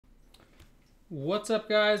What's up,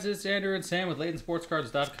 guys? It's Andrew and Sam with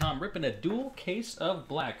LaytonSportsCards.com, ripping a dual case of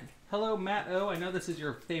black. Hello, Matt O. I know this is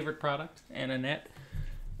your favorite product, and Annette.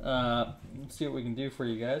 Let's see what we can do for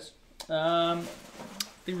you guys. The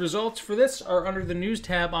results for this are under the news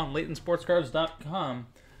tab on LaytonSportsCards.com.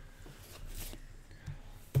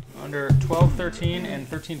 Under 12-13 and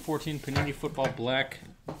 13-14 Panini Football Black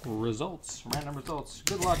results, random results.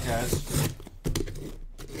 Good luck, guys.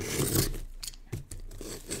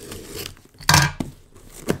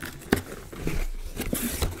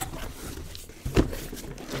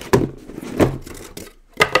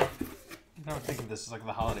 I was thinking this is like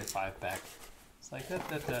the holiday 5-pack. It's like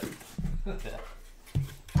that.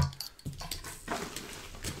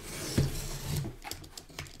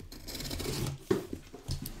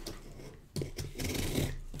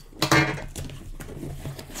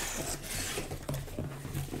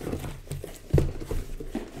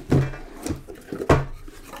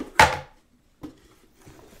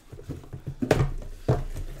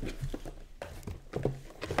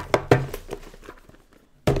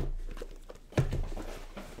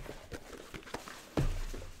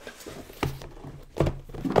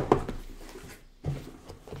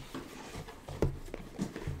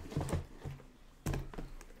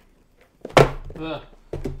 Ugh.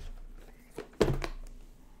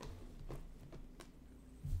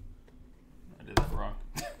 I did that wrong.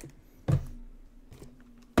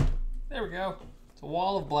 There we go. It's a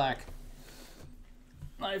wall of black.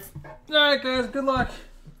 Knife. Alright, guys, good luck.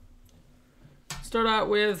 Start out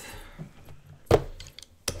with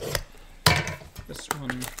this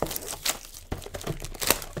one.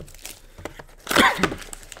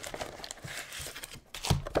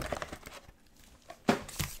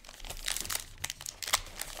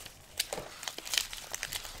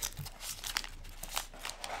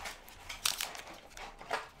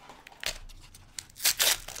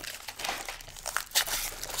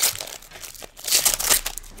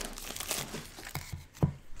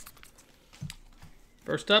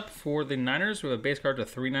 First up, for the Niners, we have a base card to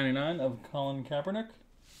 $3.99 of Colin Kaepernick.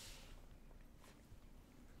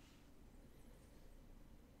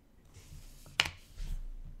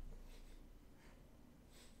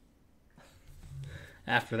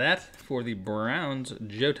 After that, for the Browns,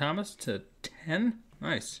 Joe Thomas to 10.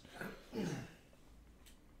 Nice.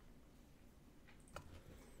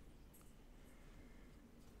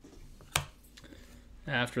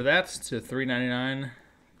 After that, to $3.99,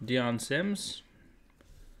 Deion Sims.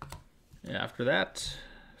 After that,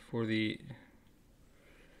 for the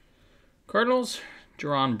Cardinals,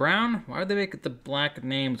 Jerron Brown. Why did they make the black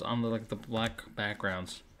names on the black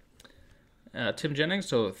backgrounds? Tim Jennings,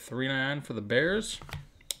 so $3.99 for the Bears.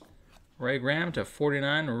 Ray Graham to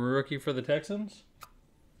 $49, rookie for the Texans.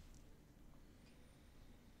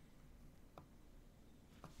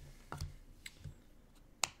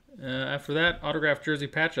 After that, autographed jersey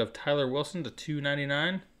patch of Tyler Wilson to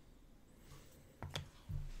 $2.99.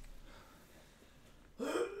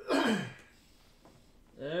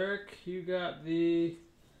 Eric, you got the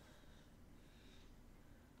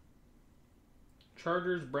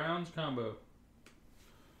Chargers-Browns combo.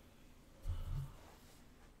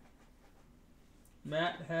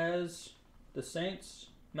 Matt has the Saints.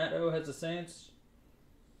 Matt O has the Saints.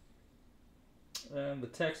 And the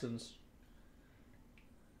Texans.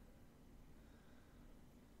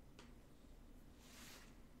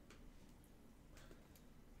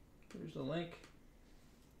 Here's the link.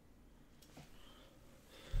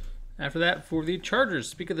 After that, for the Chargers,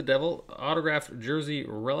 Speak of the Devil, autographed jersey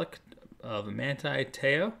relic of Manti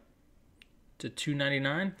Te'o to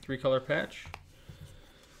 $2.99, 3-color patch.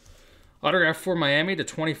 Autograph for Miami to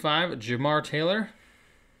 $25, Jamar Taylor.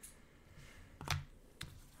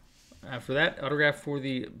 After that, autograph for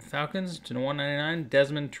the Falcons to $1.99,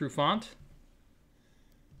 Desmond Trufant.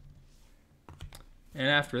 And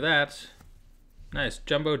after that, nice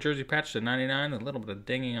jumbo jersey patch to $99, a little bit of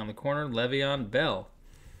dinging on the corner, Le'Veon Bell.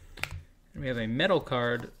 And we have a metal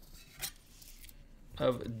card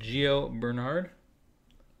of Gio Bernard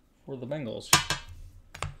for the Bengals.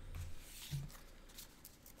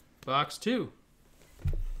 Box 2.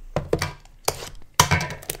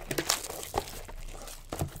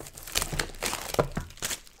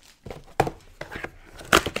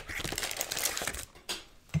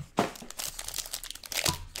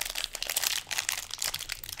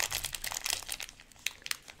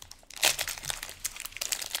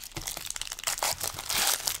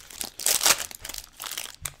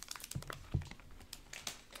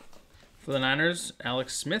 For the Niners,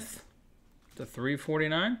 Alex Smith to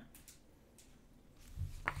 $3.49.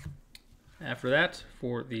 After that,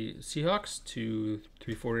 for the Seahawks, to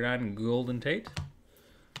 $3.49, Golden Tate.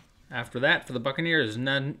 After that, for the Buccaneers,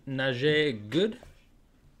 Najee Good,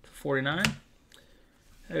 49.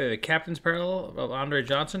 Captain's parallel of Andre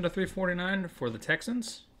Johnson to 349 for the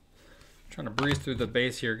Texans. Trying to breeze through the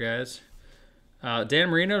base here, guys. Dan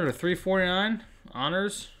Marino to 349.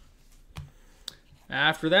 Honors.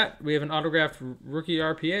 After that, we have an autographed rookie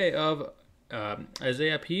RPA of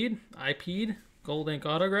Isaiah Peed, gold ink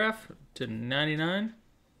autograph to 99.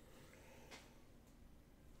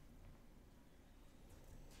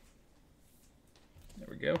 There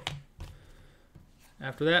we go.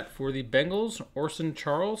 After that, for the Bengals, Orson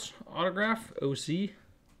Charles autograph, OC.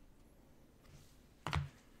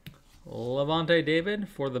 Levante David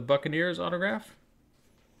for the Buccaneers autograph.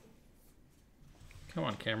 Come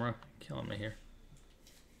on, camera. Killing me here.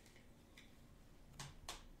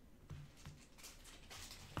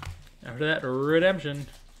 After that, redemption.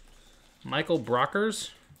 Michael Brockers.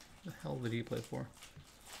 What the hell did he play for?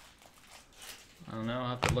 I don't know. I'll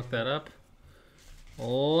have to look that up.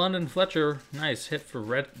 London Fletcher. Nice hit for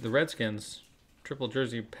the Redskins. Triple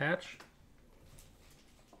jersey patch.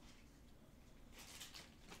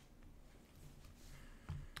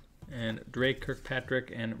 And Drake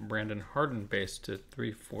Kirkpatrick and Brandon Harden base to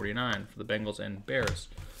 349 for the Bengals and Bears.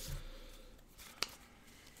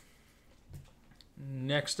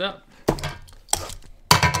 Next up.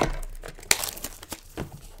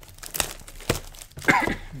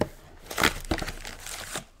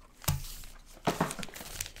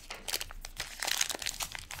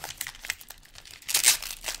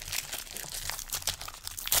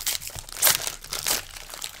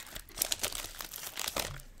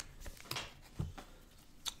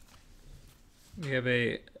 We have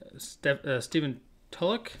a Stephen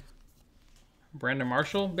Tulloch, Brandon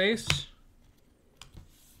Marshall base,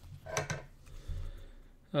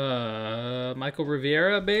 Michael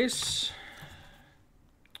Rivera base,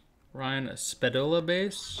 Ryan Spadola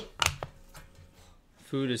base,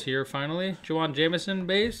 food is here finally, Juwan Jamison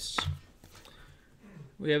base.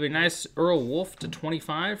 We have a nice Earl Wolf to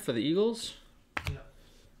 25 for the Eagles. Yep.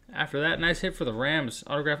 After that, nice hit for the Rams,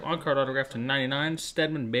 autograph on-card autograph to 99,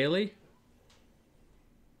 Stedman Bailey.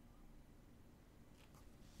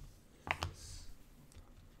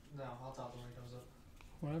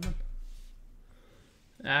 What happened?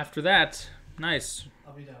 After that, nice.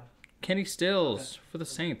 I'll be down. Kenny Stills for the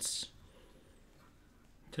Saints.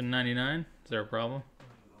 To 99. Is there a problem? I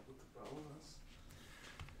don't know what the problem is.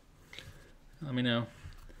 Let me know.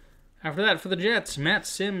 After that, for the Jets, Matt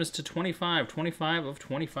Sims to 25. 25 of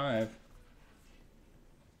 25.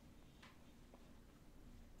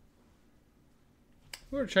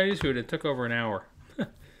 We're Chinese food. It took over an hour.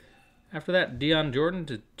 After that, Deion Jordan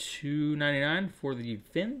to 299 for the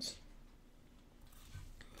Finns.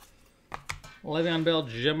 Le'Veon Bell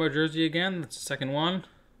jumbo jersey again. That's the second one.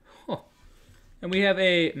 Oh. And we have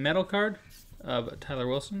a metal card of Tyler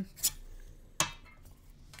Wilson.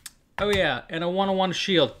 Oh yeah, and a 101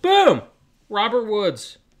 shield. Boom! Robert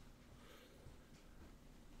Woods.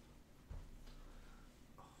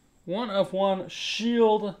 1/1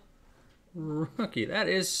 shield rookie. That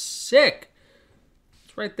is sick.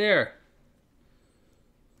 It's right there.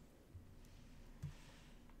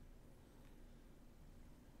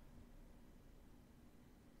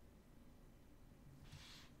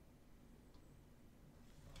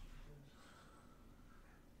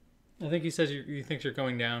 I think he says he thinks you're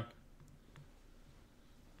going down.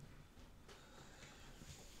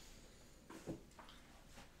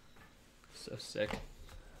 So sick.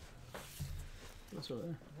 That's over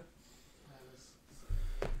there.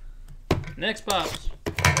 Next pops.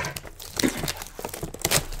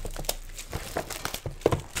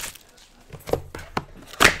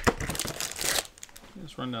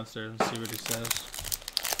 Let's run downstairs and see what he says.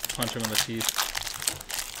 Punch him in the teeth.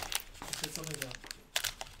 He said something about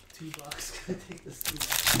 $2. Can I take this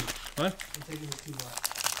 $2? What? I'm taking this $2.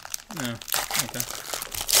 No. Okay.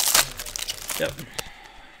 Yep.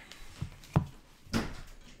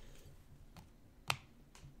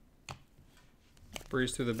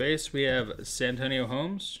 Breeze through the base. We have Santonio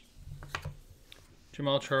Holmes,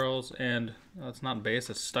 Jamal Charles, and it's not base.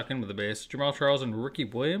 It's stuck in with the base. Jamal Charles and Ricky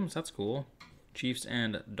Williams. That's cool. Chiefs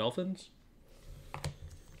and Dolphins.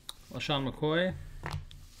 LaShawn McCoy,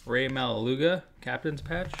 Ray Malaluga, captain's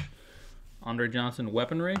patch. Andre Johnson,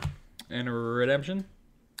 weaponry, and a redemption.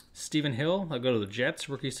 Stephen Hill. I'll go to the Jets.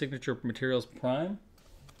 Rookie signature materials prime.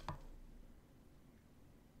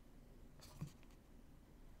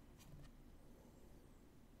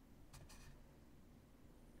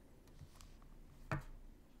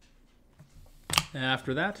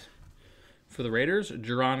 After that, for the Raiders,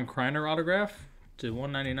 Jerron Kreiner autograph to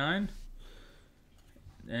 199.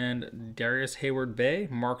 And Darius Hayward-Bay,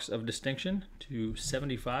 Marks of Distinction to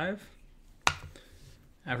 75.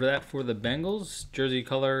 After that, for the Bengals, jersey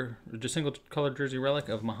color, just single color jersey relic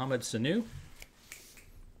of Mohamed Sanu.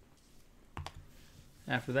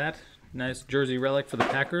 After that, nice jersey relic for the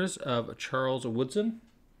Packers of Charles Woodson.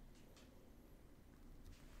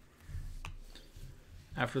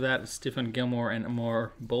 After that, Stephen Gilmore and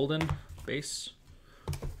Amar Bolden base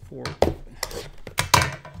for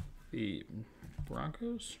the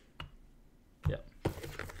Broncos. Yep.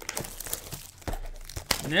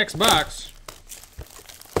 Next box.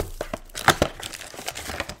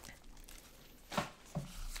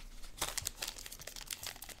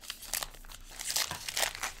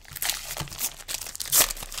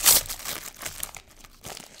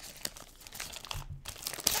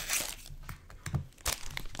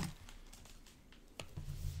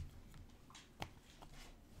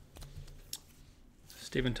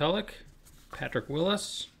 Stephen Tulloch, Patrick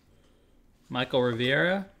Willis, Michael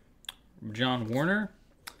Rivera, John Warner,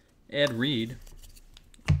 Ed Reed.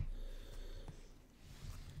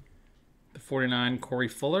 The 49, Corey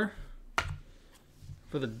Fuller.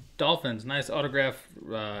 For the Dolphins, nice autograph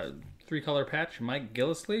 3-color patch, Mike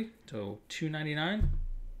Gillislee to $2.99.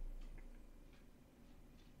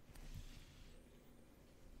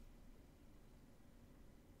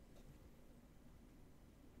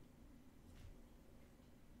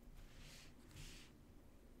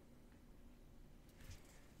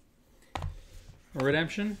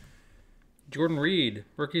 Redemption, Jordan Reed,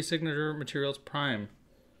 rookie signature materials prime.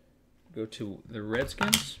 Go to the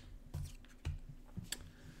Redskins.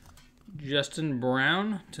 Justin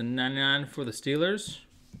Brown to 99 for the Steelers,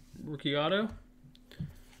 rookie auto.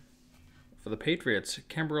 For the Patriots,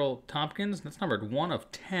 Kimbrel Tompkins, that's numbered 1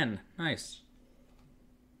 of 10. Nice.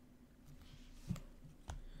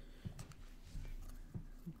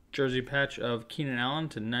 Jersey patch of Keenan Allen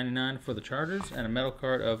to 99 for the Chargers, and a metal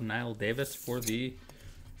card of Niall Davis for the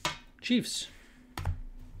Chiefs.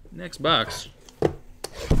 Next box.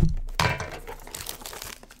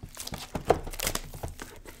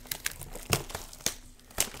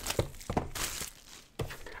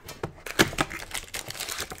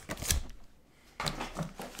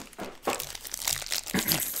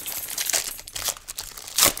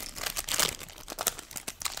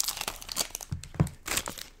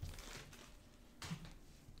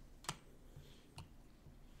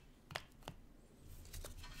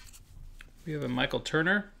 We have a Michael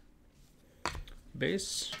Turner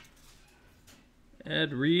base.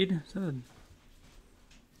 Ed Reed.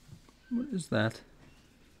 What is that?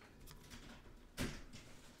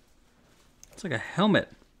 It's like a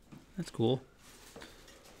helmet. That's cool.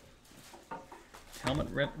 Helmet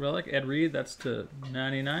relic. Ed Reed. That's to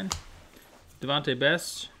 99. Devontae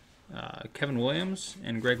Best, Kevin Williams,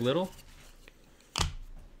 and Greg Little.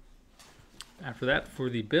 After that, for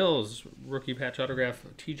the Bills, rookie patch autograph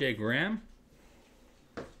TJ Graham.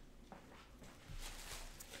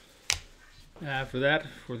 After that,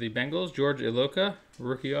 for the Bengals, George Iloka,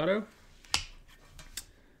 rookie auto.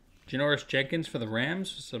 Janoris Jenkins for the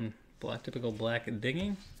Rams, some typical black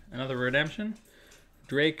dinging. Another redemption.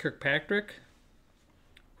 Dre Kirkpatrick,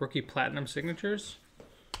 rookie platinum signatures.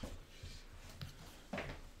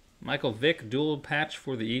 Michael Vick, dual patch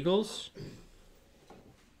for the Eagles.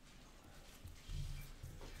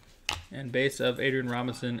 And base of Adrian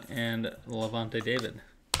Robinson and Levante David.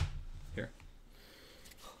 Here.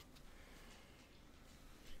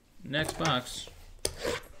 Next box.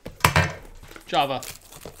 Java.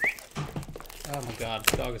 Oh my god,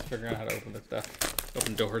 this dog is figuring out how to open this stuff.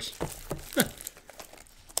 Open doors.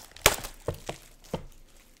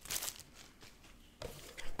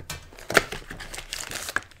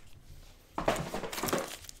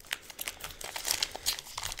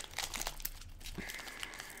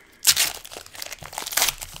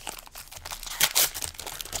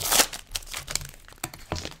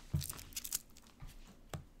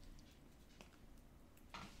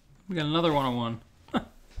 We got another one-on-one.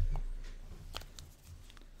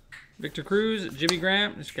 Victor Cruz, Jimmy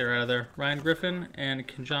Graham, just get her out of there. Ryan Griffin and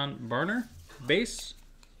Kenjon Barner, base.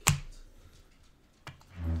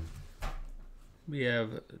 We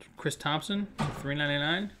have Chris Thompson for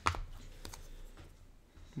 $3.99.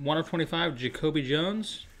 1 of 25, Jacoby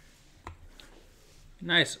Jones.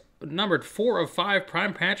 Nice. Numbered 4 of 5,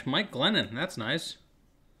 prime patch, Mike Glennon. That's nice.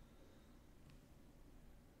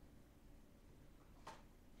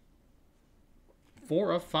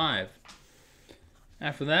 Four of 5.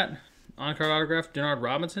 After that, on-card autograph, Denard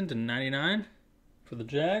Robinson to 99 for the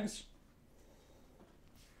Jags.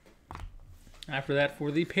 After that, for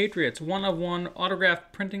the Patriots, 1 of 1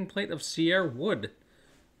 autograph printing plate of Sierra Wood.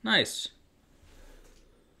 Nice.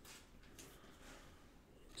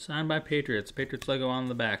 Signed by Patriots. Patriots logo on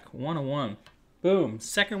the back. 101. Boom.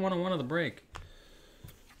 Second 101 of the break.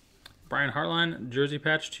 Brian Hartline, jersey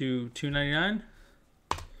patch to $2.99.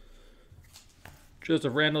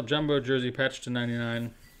 Joseph Randall, jumbo jersey patch to $99.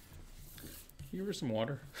 Give her some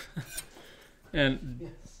water. And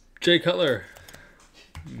Yes. Jay Cutler,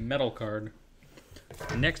 metal card.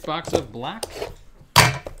 Next box of black.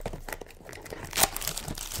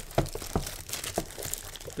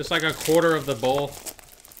 Just like a quarter of the bowl.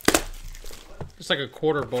 Just like a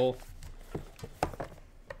quarter bowl.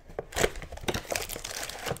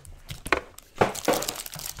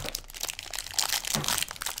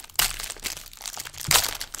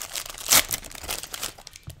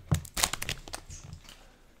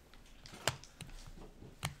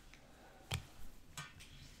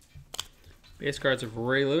 Base cards of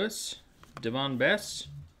Ray Lewis, Devon Bess,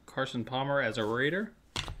 Carson Palmer as a Raider.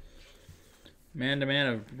 Man-to-man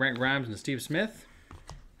of Brent Grimes and Steve Smith.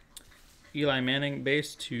 Eli Manning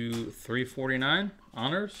base to $3.49.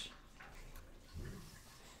 Honors.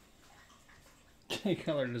 Jay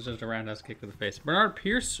Cutler deserves a roundhouse kick to the face. Bernard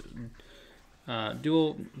Pierce,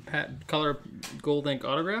 dual color gold ink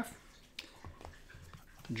autograph.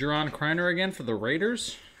 Jerron Kreiner again for the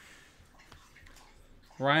Raiders.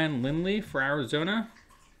 Ryan Lindley for Arizona.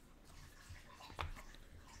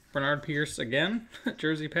 Bernard Pierce again,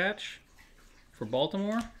 jersey patch for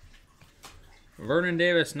Baltimore. Vernon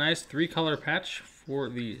Davis, nice 3-color patch for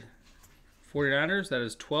the 49ers. That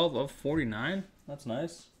is 12 of 49. That's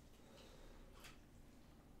nice.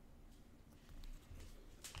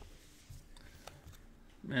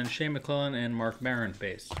 And Shane McClellan and Mark Barron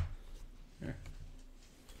base. There.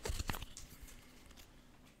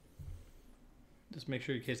 Just make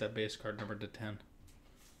sure you case that base card number to 10.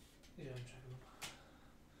 Yeah, I'm checking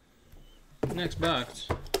them. Next box.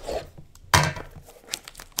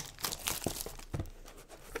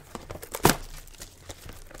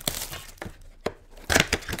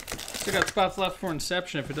 Still got spots left for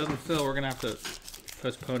Inception. If it doesn't fill, we're going to have to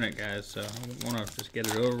postpone it, guys. So I want to just get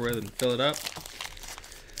it over with and fill it up.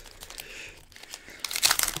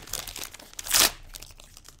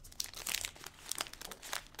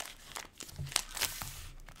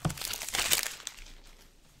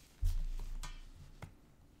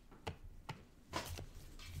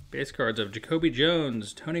 Base cards of Jacoby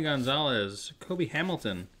Jones, Tony Gonzalez, Kobe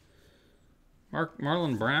Hamilton,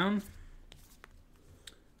 Marlon Brown,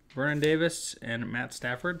 Vernon Davis, and Matt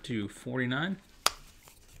Stafford to 49.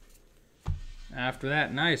 After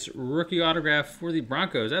that, nice rookie autograph for the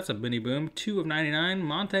Broncos. That's a mini boom. 2 of 99,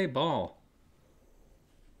 Monte Ball.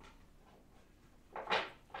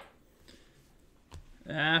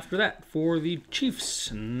 After that, for the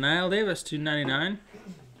Chiefs, Niall Davis to 99.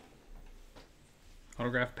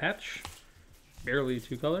 Autograph patch. Barely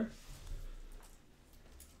 2-color.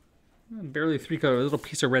 Barely 3-color. A little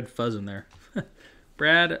piece of red fuzz in there.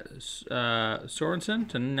 Brad Sorensen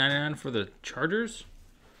to 99 for the Chargers.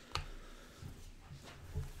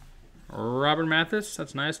 Robert Mathis,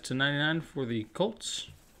 that's nice, to 99 for the Colts.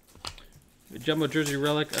 A jumbo jersey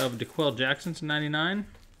relic of DeQuell Jackson to 99.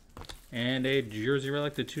 And a jersey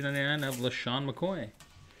relic to 299 of LaShawn McCoy.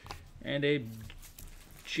 And a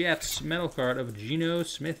Jets metal card of Geno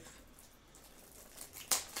Smith.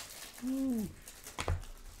 Ooh.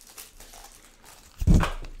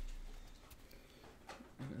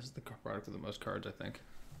 This is the product with the most cards, I think.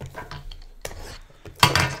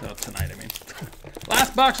 So tonight, I mean.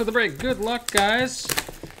 Last box of the break. Good luck, guys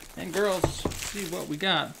and girls. Let's see what we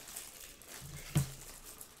got.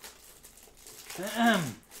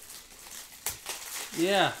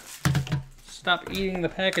 Yeah. Stop eating the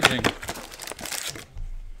packaging.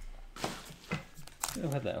 Oh,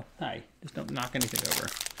 hello. Hi. Just don't knock anything over.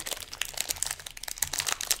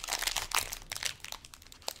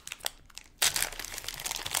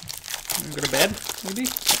 Go to bed, maybe?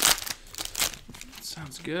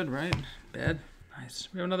 Sounds good, right? Bed. Nice.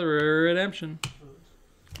 We have another redemption.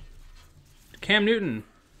 Cam Newton.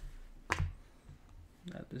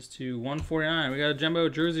 That is to 149. We got a jumbo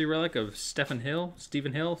jersey relic of Stephen Hill.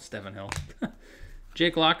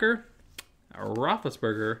 Jake Locker.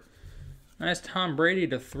 Roethlisberger. Nice Tom Brady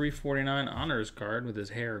to 349 honors card with his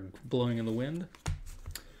hair blowing in the wind.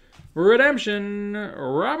 Redemption,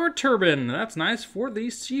 Robert Turbin. That's nice for the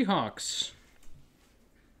Seahawks.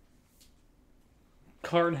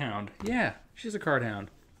 Card Hound. Yeah, she's a card hound.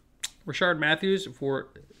 Rashard Matthews for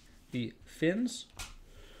the Finns.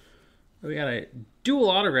 We got a dual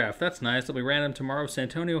autograph. That's nice. It'll be random tomorrow.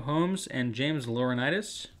 Santonio Holmes and James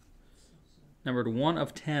Laurinaitis. Numbered 1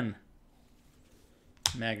 of 10.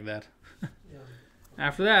 Mag that. Yeah.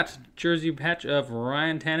 After that, jersey patch of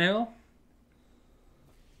Ryan Tannehill.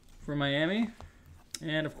 from Miami.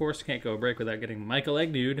 And, of course, can't go a break without getting Michael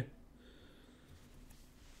Egnude.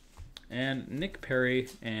 And Nick Perry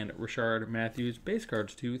and Richard Matthews, base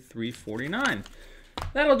cards to 349.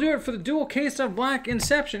 That'll do it for the dual case of black.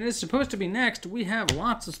 Inception is supposed to be next. We have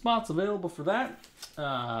lots of spots available for that.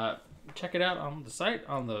 Check it out on the site,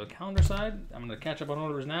 on the calendar side. I'm going to catch up on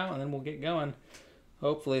orders now, and then we'll get going.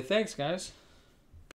 Hopefully. Thanks, guys.